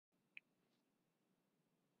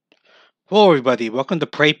Hello, everybody. Welcome to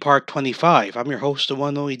Prey Park 25. I'm your host, the one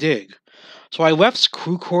and only Dig. So I left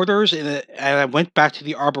crew quarters and I went back to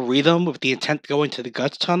the Arboretum with the intent to go into the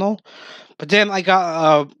Guts Tunnel. But then I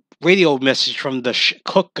got a radio message from the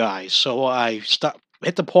cook guy, so I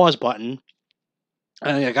hit the pause button,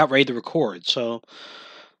 and I got ready to record. So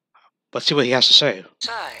let's see what he has to say.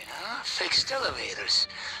 Side, huh? Fixed elevators.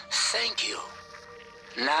 Thank you.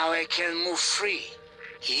 Now I can move free.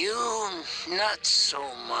 You, not so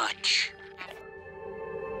much.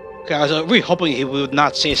 Okay, I was really hoping he would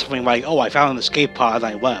not say something like, "Oh, I found an escape pod and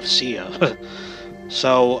I left. See ya."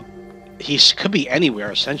 So he could be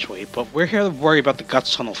anywhere essentially, but we're here to worry about the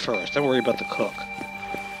Guts Tunnel first. Don't worry about the cook.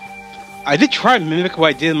 I did try and mimic what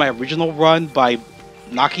I did in my original run by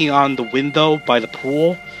knocking on the window by the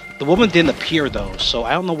pool. The woman didn't appear though, so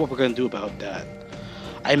I don't know what we're gonna do about that.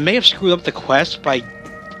 I may have screwed up the quest by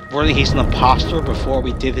wording he's an imposter before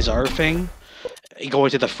we did his other thing,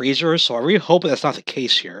 going to the freezer, so I really hope that's not the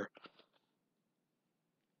case here.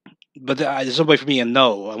 But there's no way for me to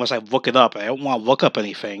know unless I look it up. I don't want to look up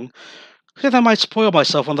anything, because I might spoil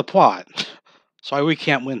myself on the plot. So I really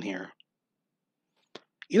can't win here.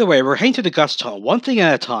 Either way, we're heading to the Guts Tunnel, one thing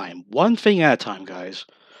at a time. One thing at a time, guys.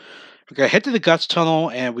 We're going to head to the Guts Tunnel,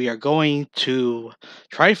 and we are going to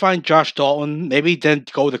try and find Josh Dalton, maybe then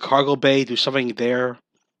go to Cargo Bay, do something there.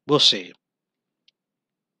 We'll see.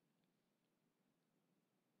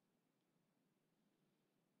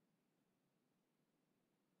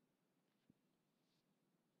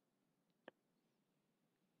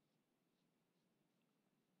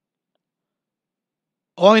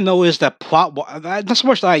 All I know is that not so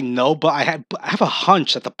much that I know, but I have a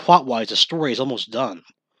hunch that the plot-wise, the story is almost done.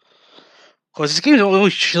 Because this game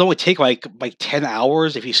should only take like 10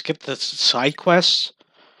 hours if you skip the side quests.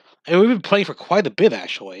 And we've been playing for quite a bit,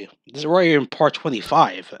 actually. This is already in part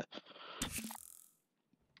 25.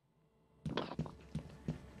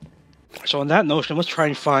 So on that notion, let's try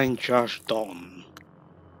and find Josh Dalton.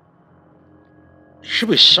 He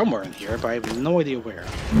should be somewhere in here, but I have no idea where.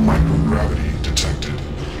 Microgravity detected.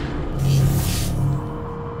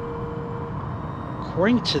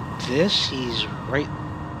 According to this, he's right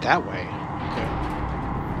that way.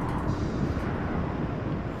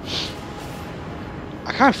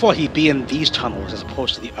 I kind of thought he'd be in these tunnels as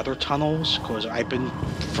opposed to the other tunnels, because I've been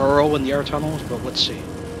thorough in the other tunnels, but let's see.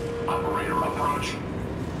 Operator approach.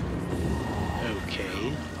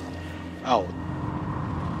 Okay. Oh.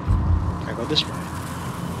 I go this way.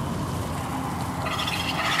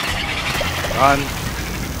 Run.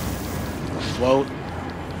 Float.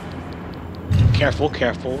 Careful,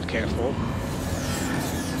 careful, careful.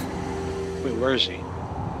 Wait, where is he?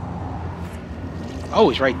 Oh,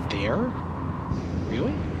 he's right there?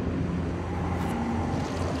 Really?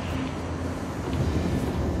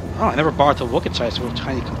 Oh, I never bothered to look inside this little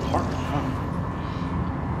tiny compartment. Huh.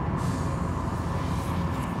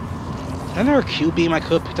 Is there a Q-beam I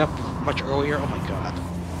could have picked up much earlier? Oh my god.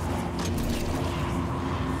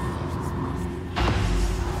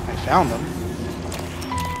 I found them.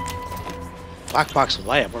 Black box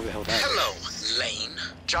lab, where the hell that is? Hello, Lane.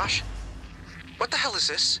 Josh? What the hell is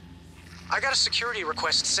this? I got a security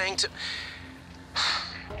request saying to...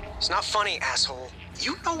 It's not funny, asshole.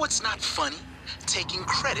 You know what's not funny? Taking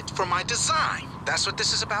credit for my design. That's what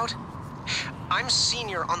this is about? I'm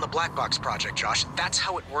senior on the Black Box project, Josh. That's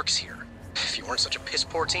how it works here. If you weren't such a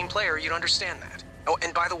piss-poor team player, you'd understand that. Oh,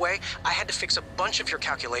 and by the way, I had to fix a bunch of your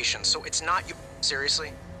calculations, so it's not you...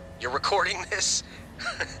 Seriously? You're recording this?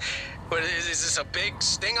 What, is this a big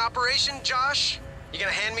sting operation, Josh? You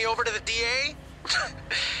gonna hand me over to the DA?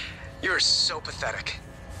 You're so pathetic.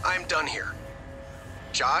 I'm done here.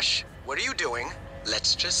 Josh, what are you doing?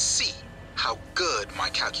 Let's just see how good my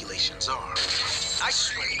calculations are. I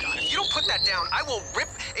swear to God, if you don't put that down, I will rip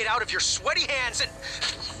it out of your sweaty hands and...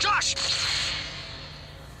 Josh!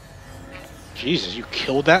 Jesus, you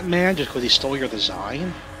killed that man just because he stole your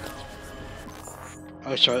design?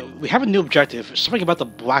 Oh, sorry, we have a new objective. Something about the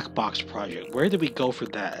Black Box project. Where did we go for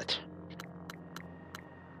that?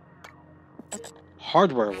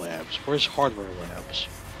 Hardware labs. Where's hardware labs?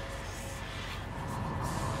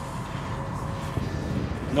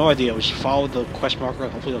 No idea. We just follow the quest marker.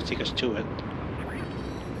 Hopefully it'll take us to it.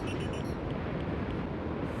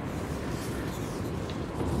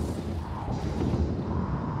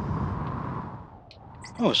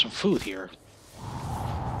 Oh, some food here.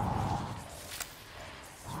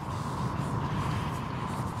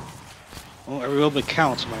 Well, every little bit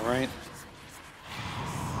counts, am I right?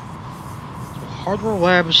 So hardware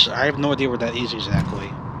labs, I have no idea where that is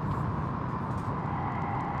exactly.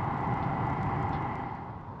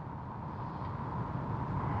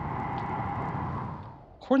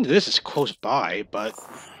 according to this, it's close by, but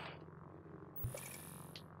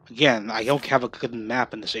again, I don't have a good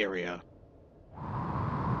map in this area.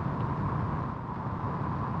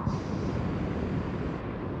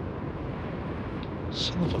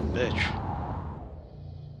 Son of a bitch.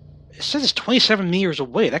 It says it's 27 meters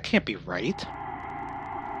away. That can't be right.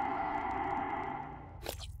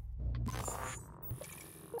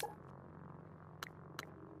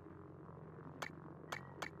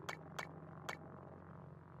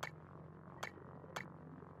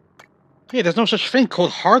 Yeah, there's no such thing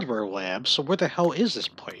called hardware labs, so where the hell is this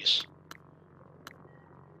place?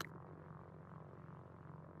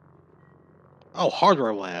 Oh,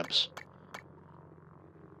 hardware labs.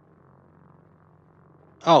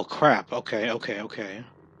 Oh, crap. Okay.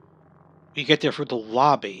 You get there through the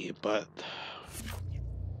lobby, but...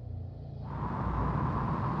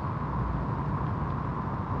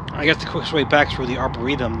 I guess the quickest way back is through the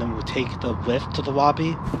Arboretum, then we'll take the lift to the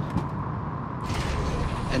lobby.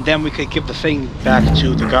 And then we could give the thing back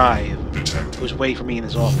to the guy who's waiting for me in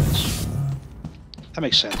his office. That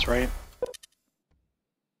makes sense, right?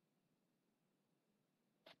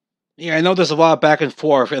 Yeah, I know there's a lot of back and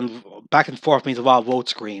forth means a lot of load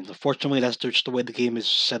screens. Unfortunately, that's just the way the game is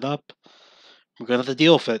set up. We're gonna have to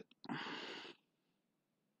deal with it.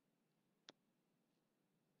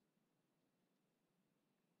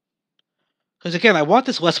 Because again, I want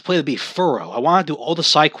this Let's Play to be thorough. I want to do all the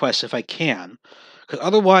side quests if I can. Because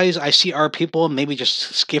otherwise, I see our people maybe just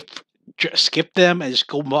skip them and just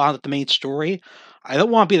go on with the main story. I don't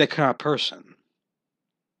want to be that kind of person.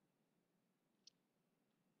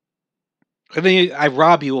 And then I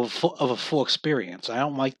rob you of a full experience. I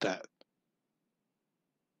don't like that.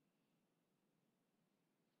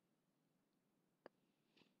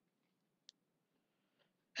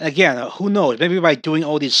 And again, who knows? Maybe by doing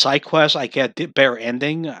all these side quests, I get a better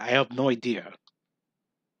ending. I have no idea.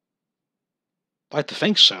 I like to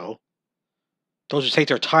think so. Those who take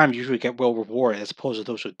their time usually get well rewarded, as opposed to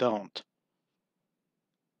those who don't.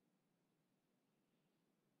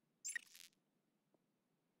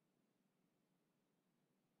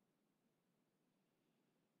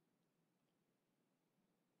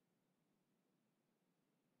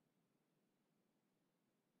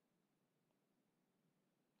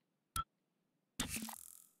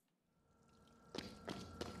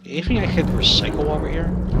 Anything I can recycle over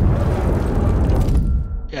here?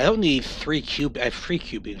 Yeah, I don't need I have 3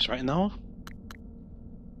 cubes, right? No?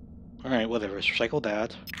 Alright, whatever. Let's recycle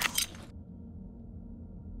that.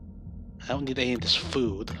 I don't need any of this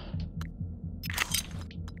food.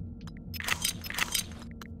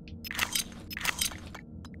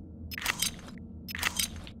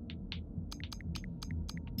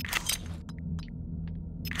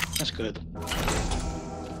 That's good.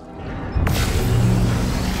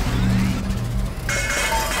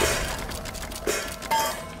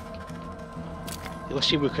 Let's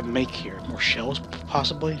see what we can make here. More shells,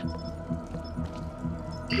 possibly?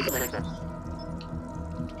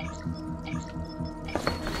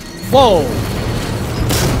 Whoa!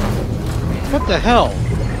 What the hell?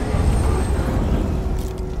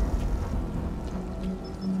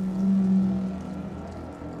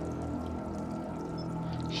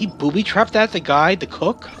 He booby-trapped that, the guy, the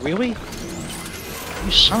cook? Really?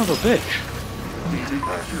 You son of a bitch.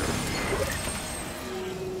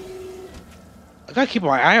 I gotta keep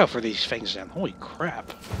my eye out for these things then. Holy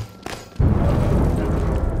crap.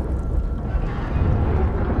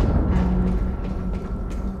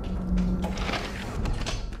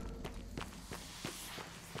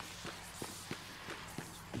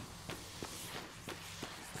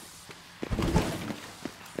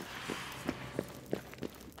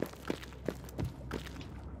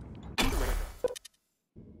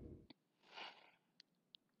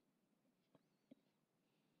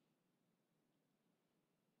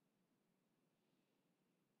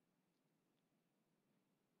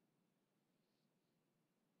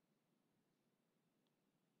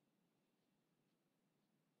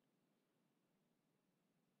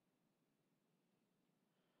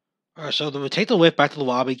 Alright, so we'll take the lift back to the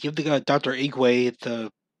lobby, give the Dr. Igwe the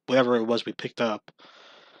whatever it was we picked up.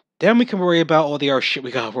 Then we can worry about all the other shit we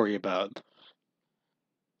gotta worry about.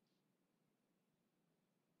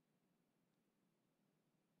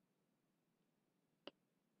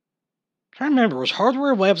 I'm trying to remember, was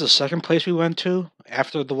Hardware Labs the second place we went to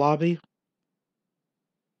after the lobby?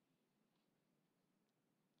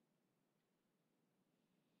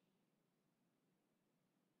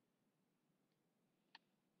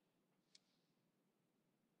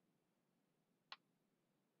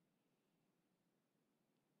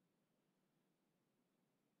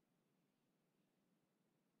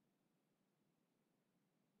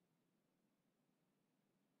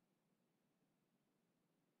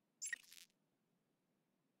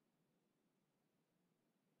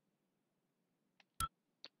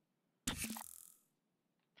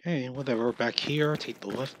 Hey, whatever. Back here, take the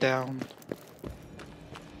lift down.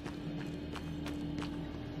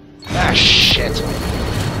 Ah, shit!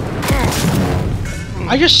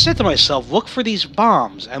 I just said to myself, look for these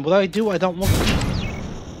bombs, and what I do, I don't look for them.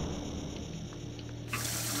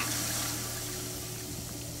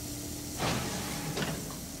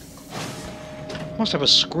 Must have a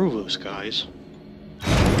screw loose, guys.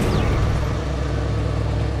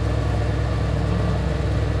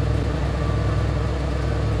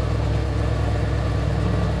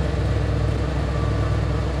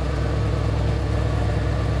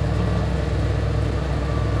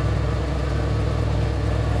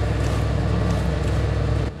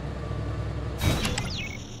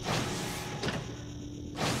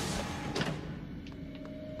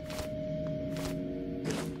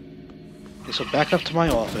 Okay, so back up to my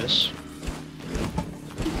office.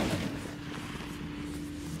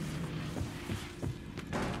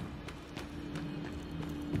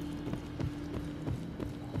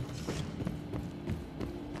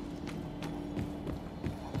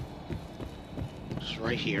 Just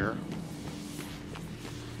right here.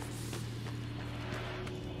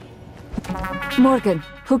 Morgan,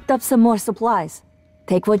 hooked up some more supplies.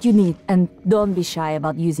 Take what you need, and don't be shy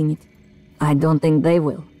about using it. I don't think they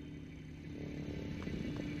will.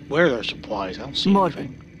 Where are their supplies? I don't see Morgan.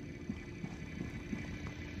 anything.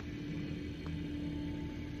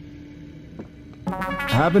 I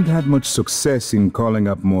haven't had much success in calling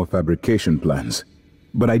up more fabrication plans,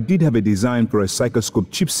 but I did have a design for a psychoscope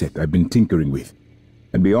chipset I've been tinkering with.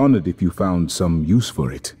 I'd be honored if you found some use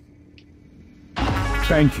for it.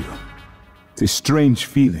 Thank you. It's a strange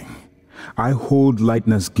feeling. I hold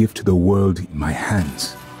Leitner's gift to the world in my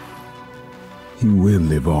hands. He will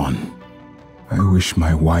live on. I wish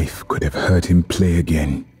my wife could have heard him play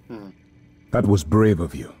again. That was brave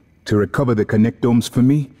of you. To recover the connectomes for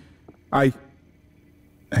me, I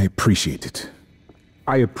appreciate it.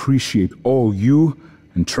 I appreciate all you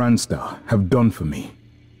and Transtar have done for me.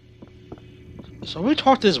 So let me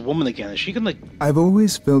talk to this woman again. Is she gonna, like... I've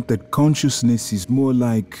always felt that consciousness is more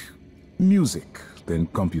like music than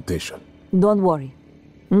computation. Don't worry.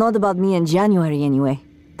 Not about me in January, anyway.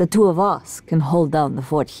 The two of us can hold down the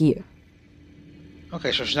fort here.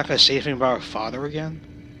 Okay, so she's not gonna say anything about her father again?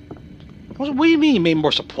 What do you mean you made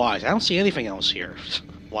more supplies? I don't see anything else here.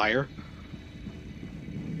 Liar.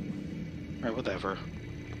 Alright, whatever.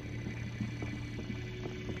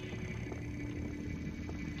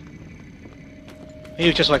 Maybe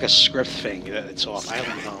it's just like a script thing that it's off. I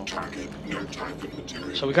don't know. Target near Typhon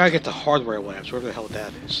material. So we gotta get to hardware labs, wherever the hell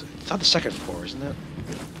that is. It's on the second floor, isn't it?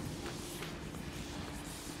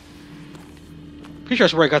 Pretty sure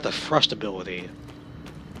that's where I got the thrust ability.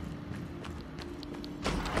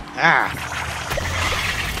 Ah!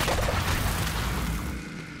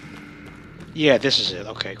 Yeah, this is it.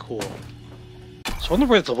 Okay, cool. So I wonder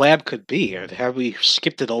where the lab could be. Or have we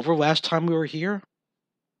skipped it over last time we were here?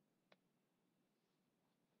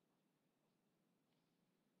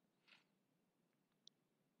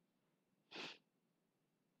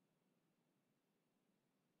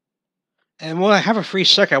 And when I have a free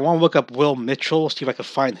sec, I want to look up Will Mitchell, see if I can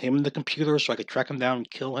find him in the computer so I could track him down and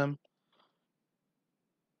kill him.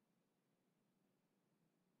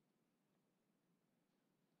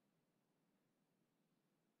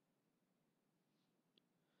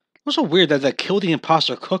 It's also weird that the Kill the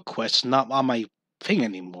Imposter Cook quest is not on my thing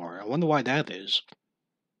anymore. I wonder why that is.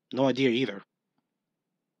 No idea either.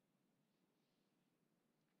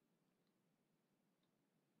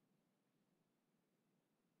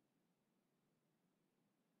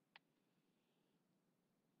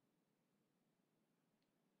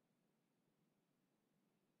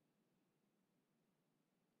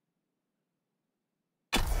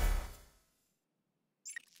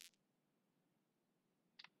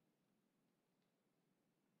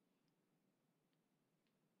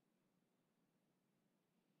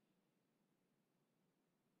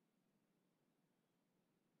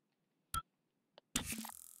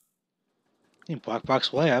 Black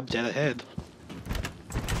Box Lab, dead ahead.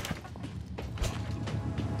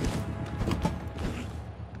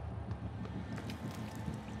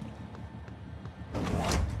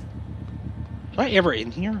 Was I ever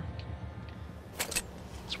in here?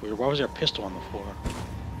 It's weird. Why was there a pistol on the floor?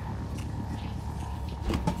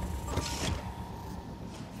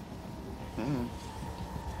 Hmm.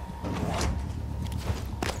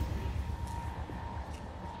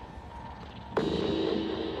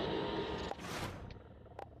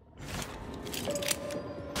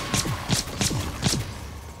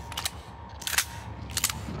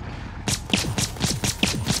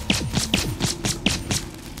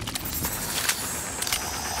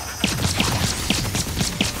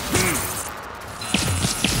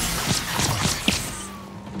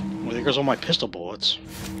 there goes all my pistol bullets.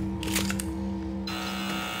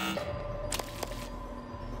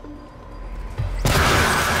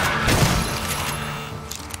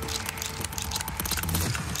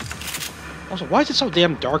 Also, why is it so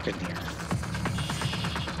damn dark in here?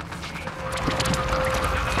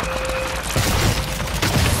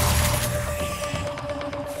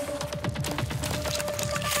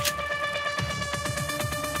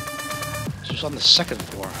 This was on the second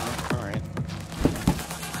floor, huh? Alright.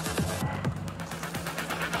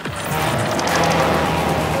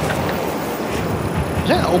 Was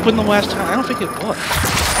that open the last time? I don't think it was.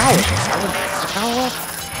 Power's off. Is the power off?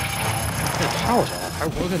 Yeah, the power's off.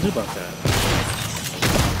 What are we gonna do about that?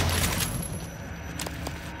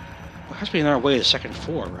 There has to be another way to the second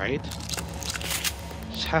floor, right?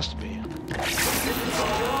 This has to be.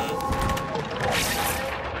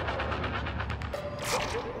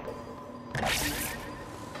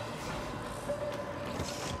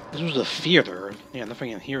 This was the theater. Yeah,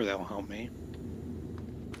 nothing in here that'll help me.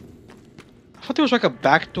 I thought there was like a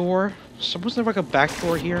back door. So wasn't there like a back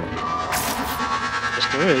door here? Yes,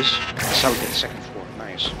 there is. That's how we get the second floor.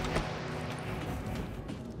 Nice.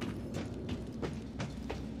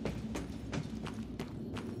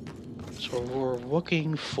 So we're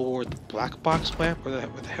looking for the black box lamp, where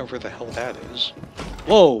the hell that is.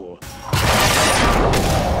 Whoa!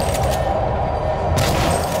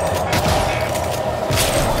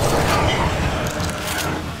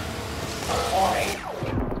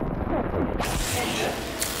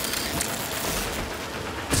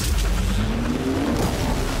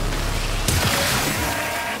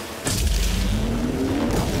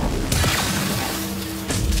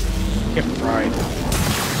 Gift ride.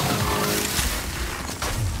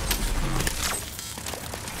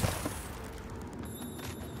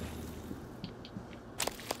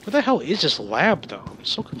 What the hell is this lab, though? I'm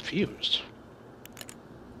so confused.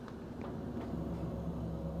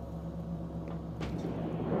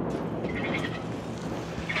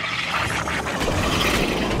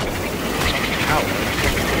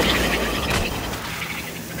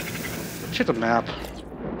 Check the map.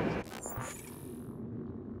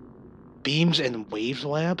 Beams and waves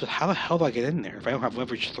labs? How the hell do I get in there if I don't have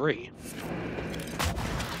leverage 3?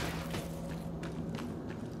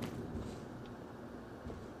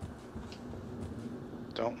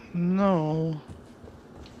 Don't know.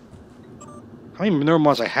 How many mineral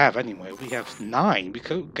mods I have anyway? We have 9. We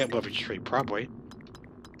could get leverage 3 probably.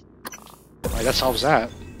 Alright, that solves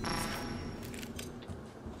that.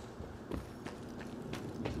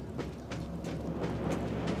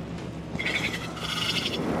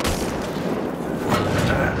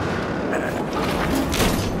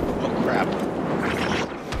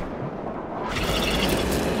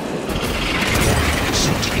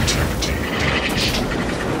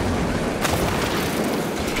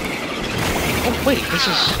 Wait, this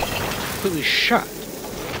is completely shut.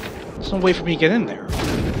 There's no way for me to get in there.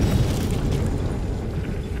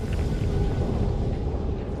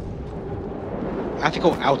 I have to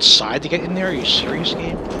go outside to get in there? Are you serious,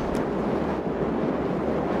 game?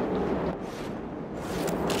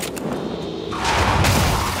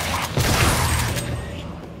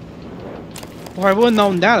 Well, I wouldn't have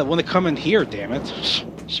known that. I wouldn't have come in here, damn it.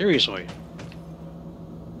 Seriously.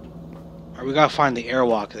 Alright, we gotta find the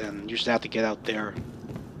airlock then. You just have to get out there.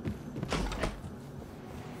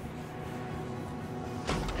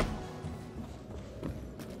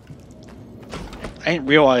 I didn't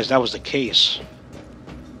realize that was the case.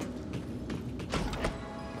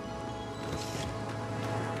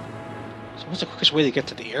 So what's the quickest way to get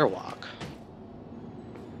to the airlock?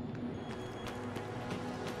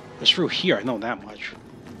 It's through here, I know that much.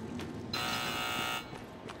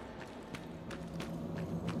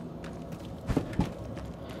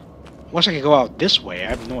 Unless I could go out this way, I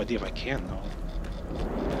have no idea if I can, though.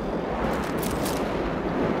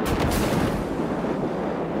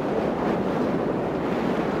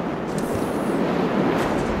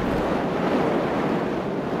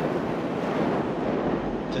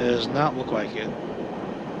 Does not look like it.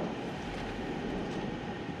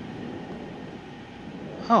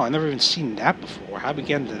 Oh, I've never even seen that before. How'd we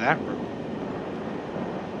get into that room?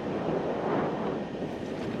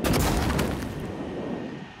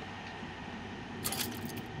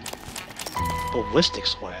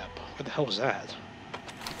 Ballistics lab. What the hell is that?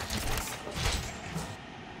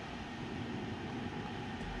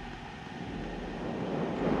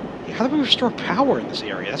 Yeah, how do we restore power in this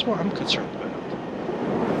area? That's what I'm concerned about.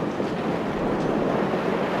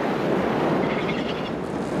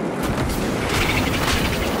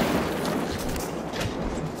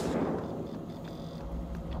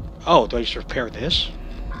 Oh, do I just repair this?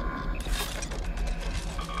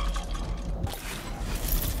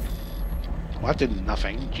 that did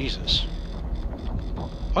nothing. Jesus.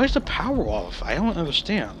 Why is the power off? I don't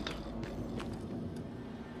understand.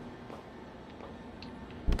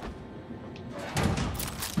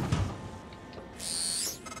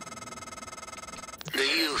 The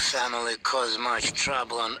Yu family caused much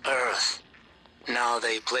trouble on Earth. Now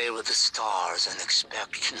they play with the stars and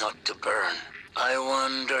expect not to burn. I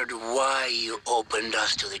wondered why you opened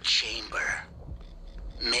us to the chamber.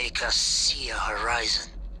 Make us see a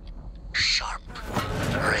horizon. Sharp,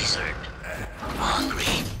 razored,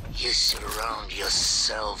 hungry. You surround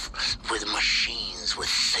yourself with machines, with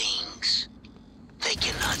things. They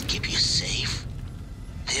cannot keep you safe.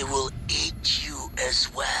 They will eat you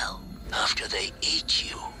as well after they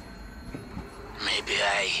eat you. Maybe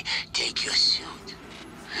I take your suit.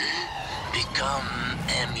 Become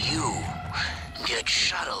MU. Get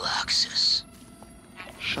shuttle access.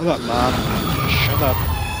 Shut up, Mom. Shut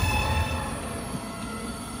up.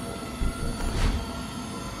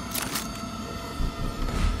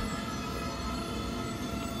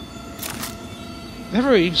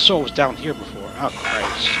 Never even saw it was down here before. Oh,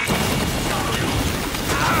 Christ.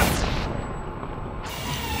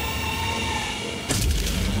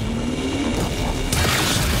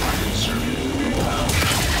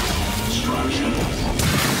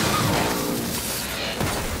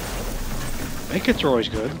 Make-its are always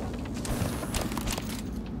good.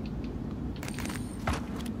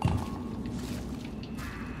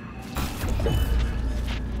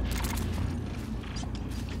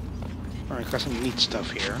 Alright, got some neat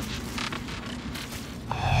stuff here.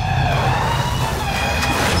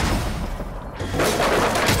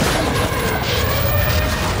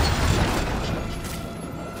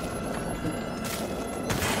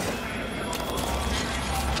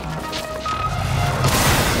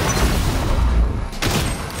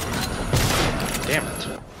 Damn it.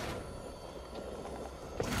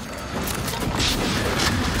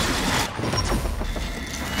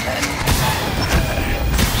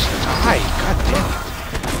 Die, god damn it.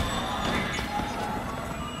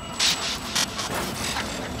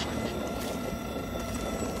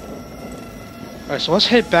 Alright, so let's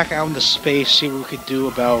head back out into space, see what we could do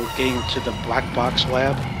about getting to the black box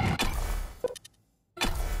lab.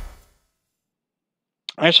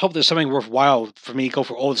 I just hope there's something worthwhile for me to go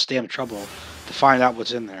for all this damn trouble to find out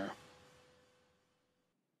what's in there.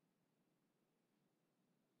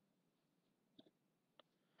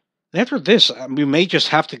 And after this, we may just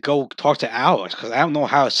have to go talk to Alex, because I don't know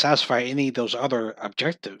how to satisfy any of those other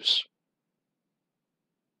objectives.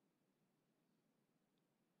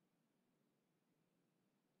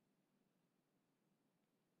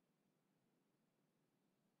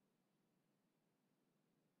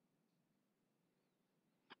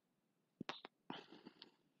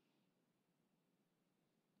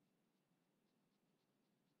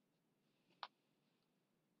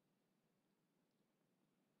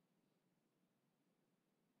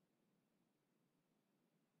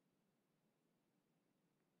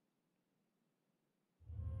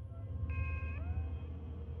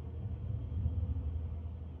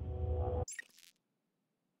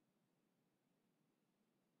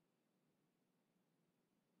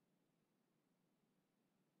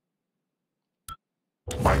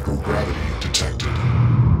 Microgravity detected.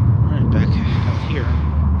 Alright, back out here.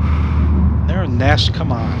 There, nest,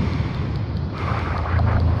 come on.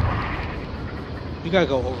 We gotta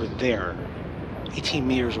go over there. 18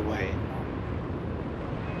 meters away.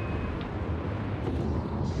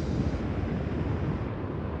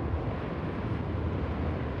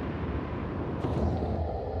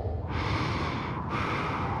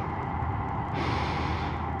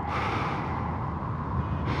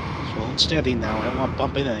 So hold steady now, I don't want to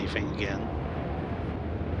bump into anything again.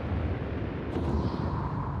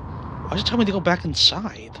 Why is it telling me to go back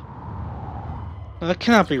inside? No, that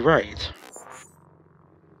cannot be right.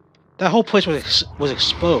 That whole place was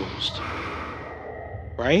exposed,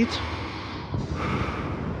 right?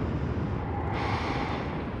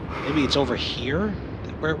 Maybe it's over here,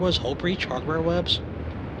 where it was, Hull Breach, Hardware Labs?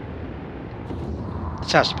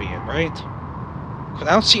 This has to be it, right? Because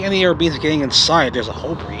I don't see any air beams getting inside, there's a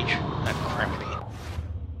Hull Breach. That criminy.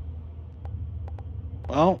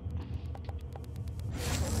 Well...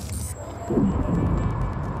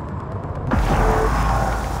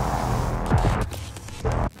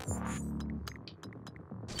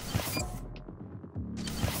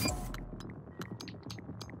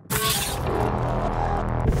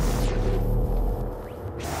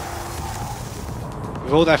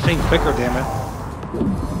 roll that thing quicker, damn it.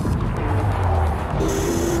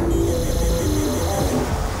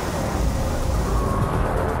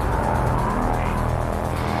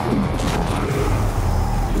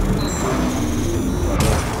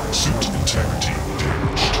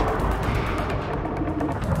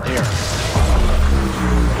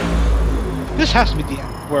 this has to be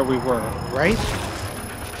where we were, right?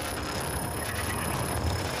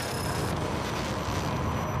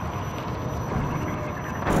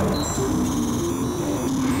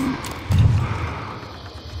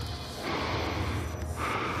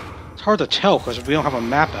 It's hard to tell because we don't have a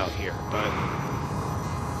map out here, but...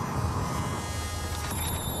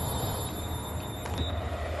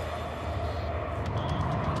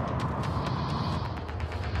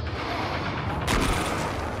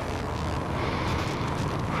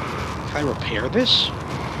 Can I repair this? No,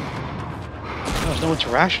 there's no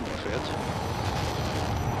interaction with it.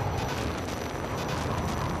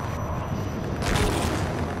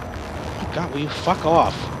 God, will you fuck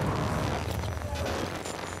off?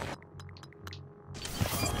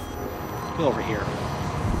 Get over here.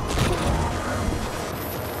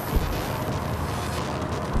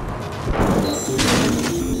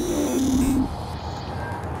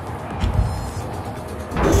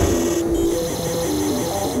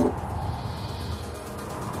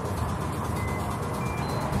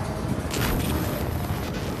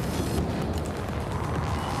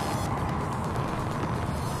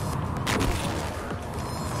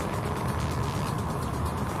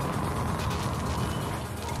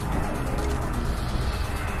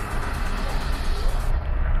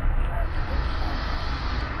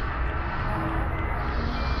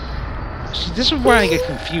 See, this is where I get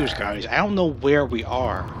confused, guys. I don't know where we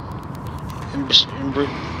are in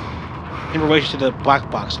relation to the black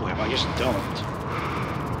box web. I just don't.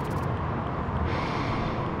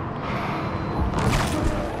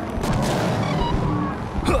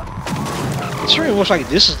 It certainly looks like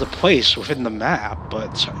this is the place within the map,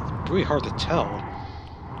 but it's really hard to tell.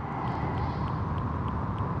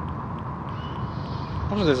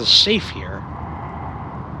 Also, there's a safe here.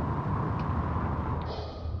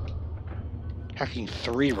 Hacking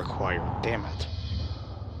 3 required, damn it.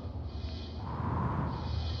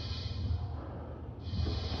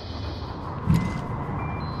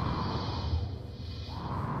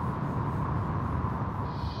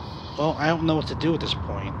 Well, I don't know what to do at this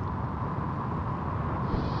point.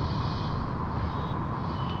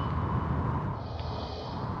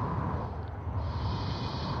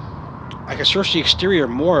 I can search the exterior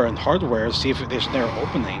more and hardware and see if there's an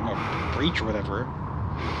opening or breach or whatever.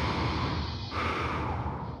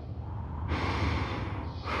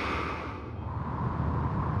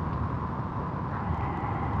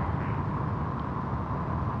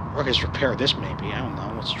 Or I can just repair this maybe, I don't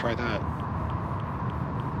know, let's try that.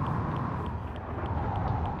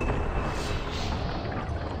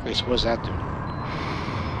 Wait, so what does that do?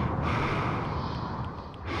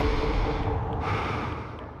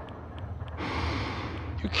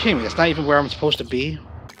 You're kidding me, that's not even where I'm supposed to be?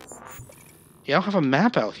 Yeah, I don't have a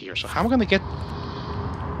map out here, so how am I gonna get...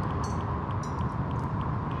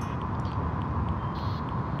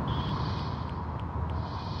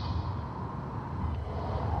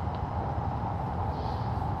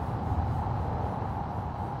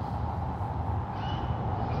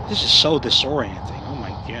 This is so disorienting, oh my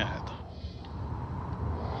god.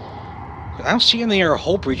 I don't see any air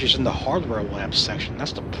hole breaches in the hardware lab section,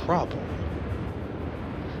 that's the problem.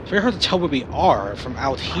 It's very hard to tell where we are from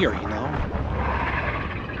out here, you know?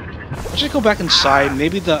 Let's just go back inside,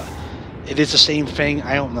 maybe it is the same thing,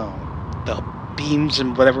 I don't know. The beams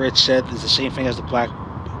and whatever it said is the same thing as the black...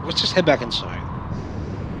 Let's just head back inside.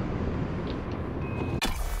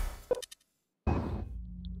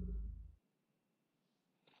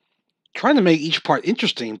 Trying to make each part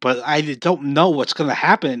interesting, but I don't know what's going to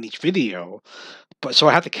happen in each video. But so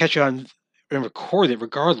I have to catch it on and record it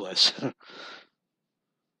regardless.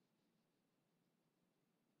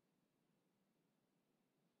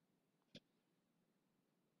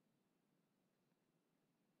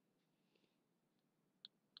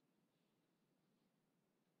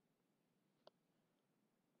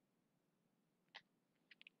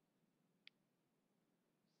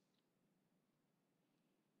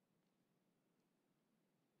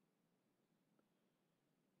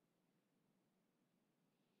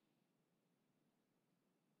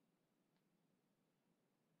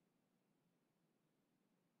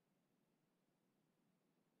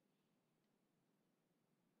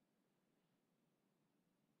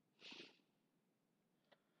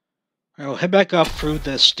 I'll head back up through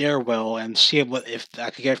the stairwell and see if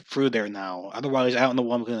I can get through there now. Otherwise, I don't know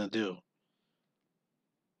what I'm going to do.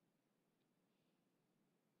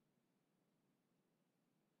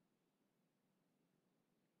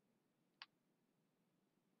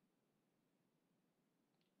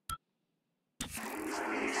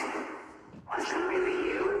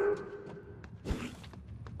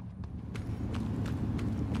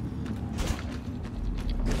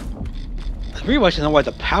 I really like to know why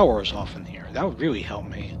the power is off in here. That would really help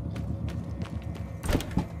me.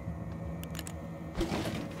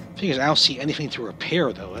 Thing is, I don't see anything to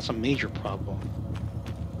repair, though. That's a major problem.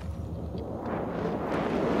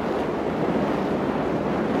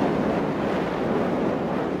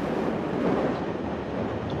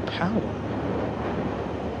 The power.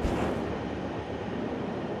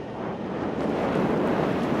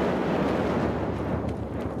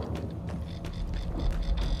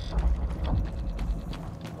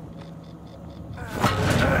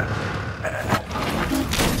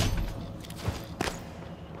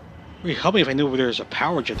 It would help me if I knew where there's a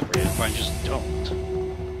power generator, but I just don't.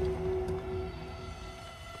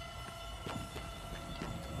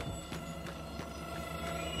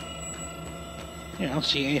 Yeah, I don't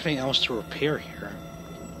see anything else to repair here.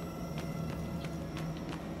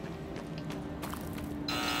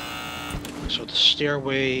 So the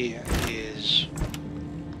stairway is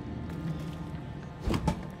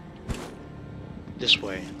this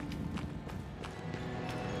way.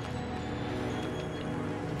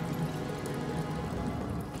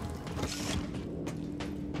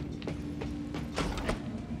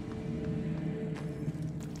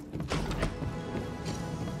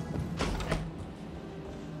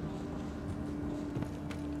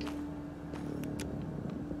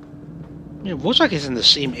 It looks like it's in the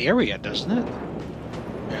same area, doesn't it?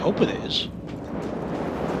 I hope it is.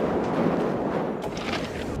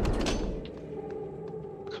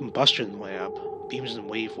 Combustion lab. Beams and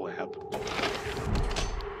wave lab.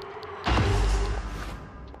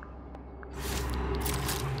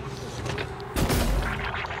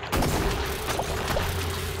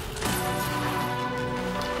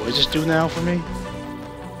 What does this do now for me?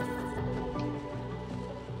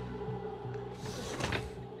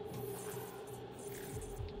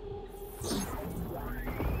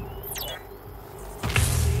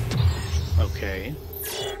 Okay.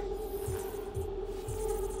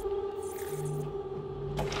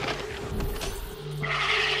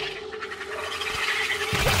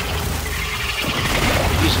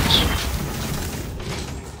 Jesus.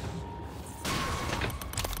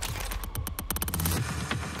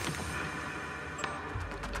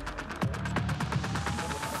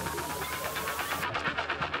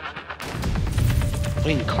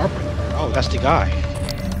 Wayne Carpenter. Oh, that's the guy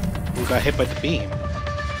who got hit by the beam.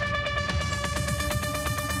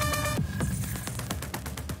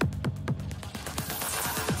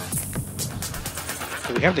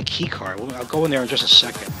 We have the key card. I'll go in there in just a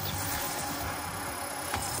second.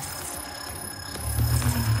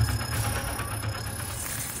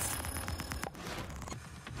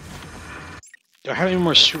 Do I have any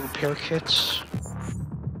more suit repair kits?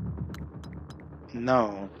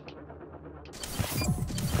 No.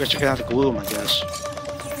 I guess you're gonna have to glue them, I guess.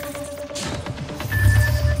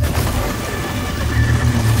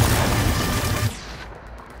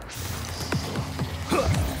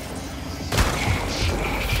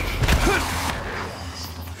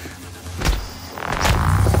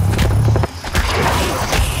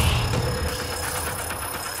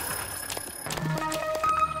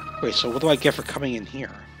 Wait, so what do I get for coming in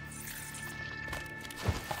here?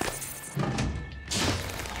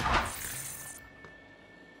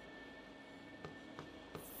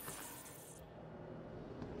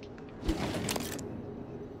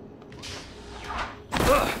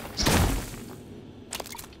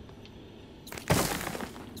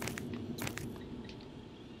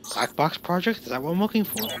 Black box project? Is that what I'm looking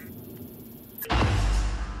for?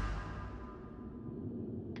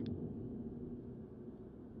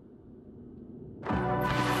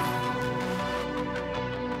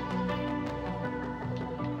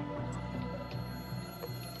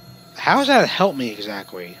 How does that help me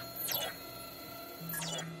exactly?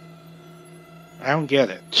 I don't get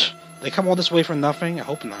it. They come all this way for nothing? I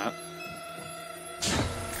hope not.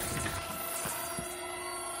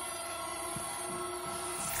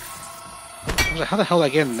 I was like, how the hell did I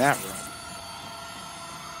get in that room?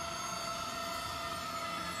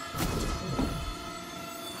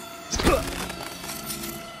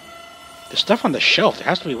 There's stuff on the shelf. There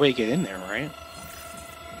has to be a way to get in there, right?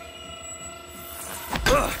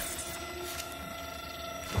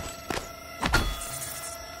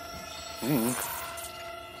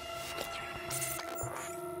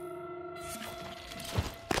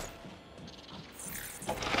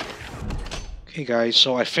 Okay guys,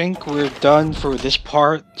 so I think we're done for this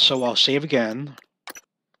part, so I'll save again.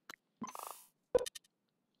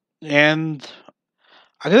 And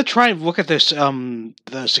I'm gonna try and look at this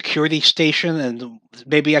the security station, and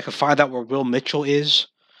maybe I can find out where Will Mitchell is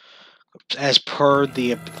as per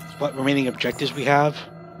the what remaining objectives we have.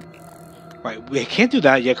 Right, we can't do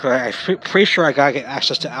that yet, because I'm pretty sure I gotta get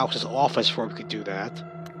access to Alex's office before we could do that.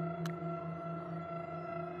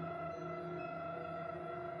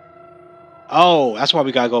 Oh, that's why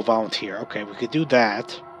we gotta go volunteer. Okay, we could do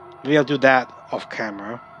that. Maybe I'll do that off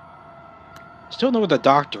camera. Still know where the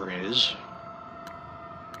doctor is.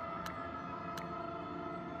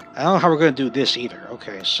 I don't know how we're gonna do this either.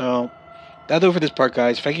 Okay, so that'll do it for this part,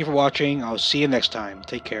 guys. Thank you for watching. I'll see you next time.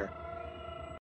 Take care.